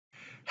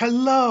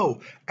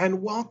Hello,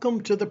 and welcome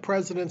to the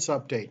President's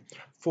Update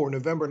for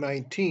November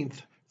 19th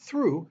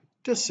through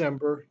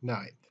December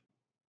 9th.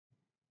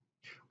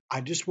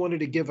 I just wanted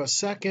to give a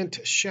second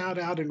shout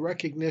out and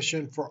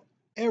recognition for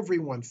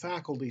everyone,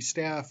 faculty,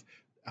 staff,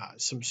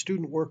 some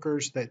student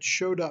workers that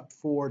showed up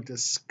for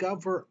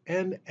Discover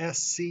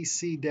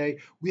NSCC Day.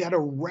 We had a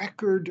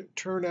record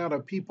turnout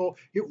of people.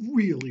 It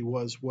really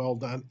was well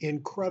done.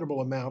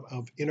 Incredible amount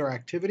of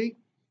interactivity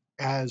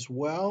as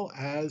well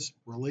as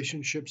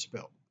relationships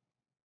built.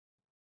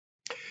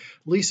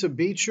 Lisa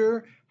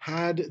Beecher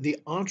had the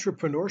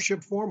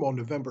Entrepreneurship Forum on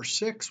November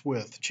 6th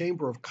with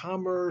Chamber of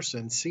Commerce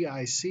and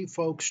CIC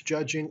folks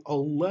judging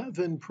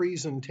 11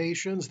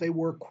 presentations. They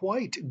were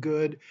quite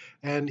good.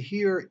 And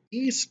here,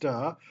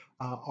 Ista,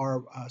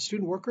 our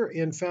student worker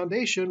in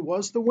Foundation,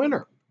 was the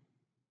winner.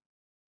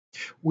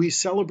 We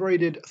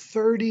celebrated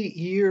 30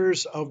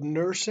 years of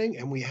nursing,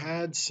 and we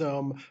had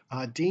some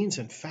deans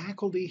and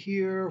faculty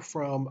here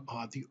from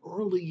the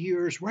early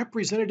years.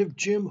 Representative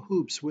Jim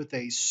Hoops with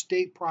a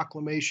state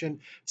proclamation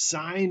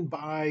signed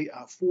by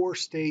 4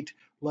 state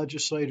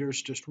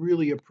legislators. Just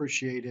really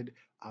appreciated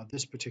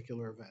this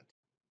particular event.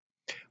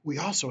 We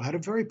also had a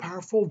very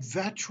powerful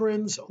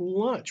veterans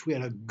lunch. We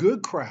had a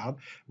good crowd.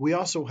 We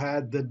also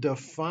had the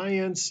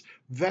Defiance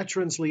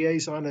Veterans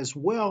Liaison as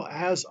well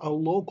as a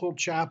local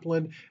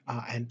chaplain,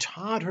 and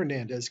Todd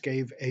Hernandez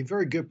gave a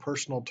very good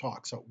personal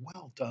talk. So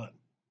well done.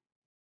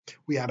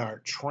 We had our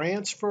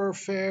transfer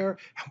fair,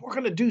 and we're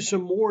going to do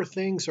some more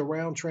things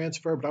around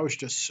transfer, but I was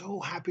just so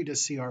happy to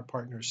see our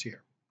partners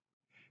here.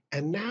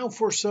 And now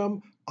for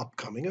some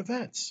upcoming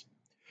events.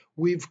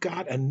 We've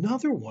got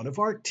another one of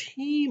our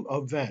team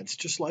events,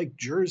 just like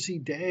Jersey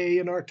Day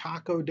and our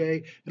Taco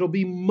Day. It'll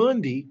be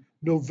Monday,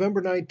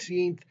 November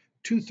 19th,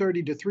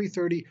 2:30 to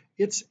 3:30.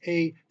 It's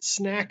a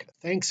snack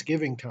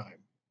Thanksgiving time.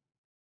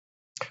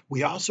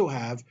 We also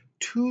have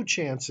 2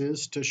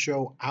 chances to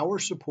show our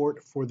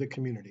support for the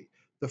community.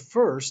 The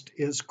first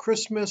is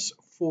Christmas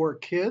for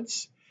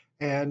Kids,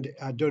 and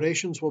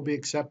donations will be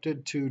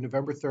accepted to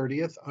November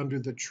 30th under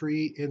the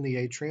tree in the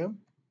atrium.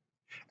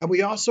 And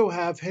we also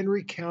have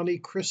Henry County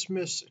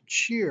Christmas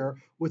Cheer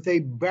with a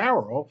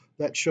barrel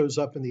that shows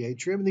up in the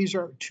atrium. And these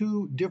are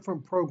 2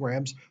 different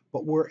programs,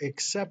 but we're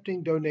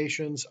accepting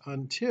donations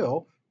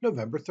until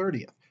November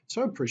 30th.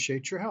 So I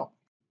appreciate your help.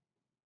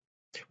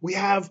 We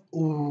have,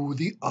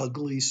 the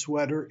ugly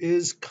sweater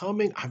is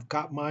coming. I've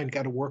got mine,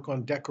 got to work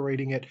on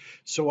decorating it.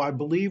 So I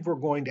believe we're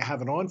going to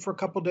have it on for a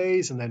couple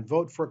days and then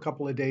vote for a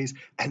couple of days.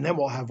 And then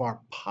we'll have our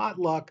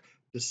potluck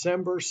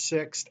December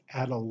 6th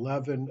at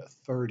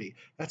 11:30.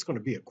 That's going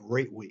to be a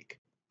great week.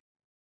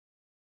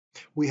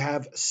 We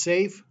have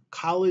Safe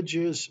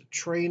Colleges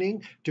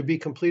training to be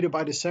completed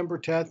by December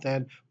 10th.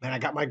 And man, I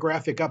got my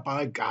graphic up.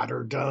 I got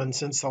her done.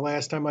 Since the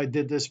last time I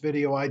did this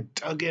video, I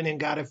dug in and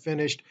got it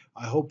finished.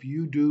 I hope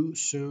you do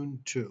soon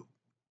too.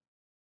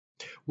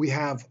 We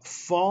have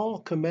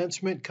fall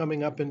commencement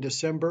coming up in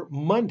December,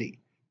 Monday,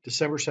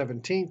 December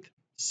 17th.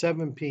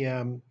 7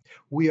 p.m.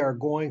 We are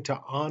going to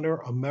honor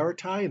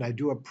Emeriti, and I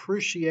do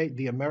appreciate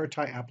the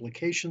Emeriti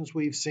applications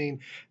we've seen.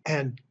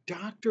 And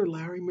Dr.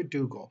 Larry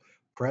McDougall,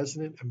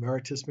 President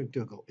Emeritus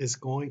McDougall, is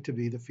going to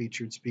be the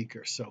featured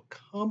speaker. So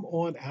come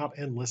on out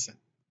and listen.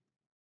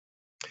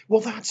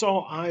 Well, that's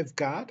all I've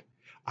got.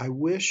 I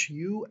wish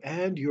you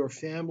and your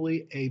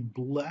family a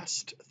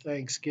blessed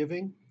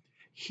Thanksgiving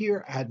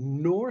here at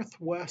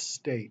Northwest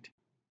State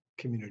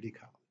Community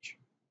College.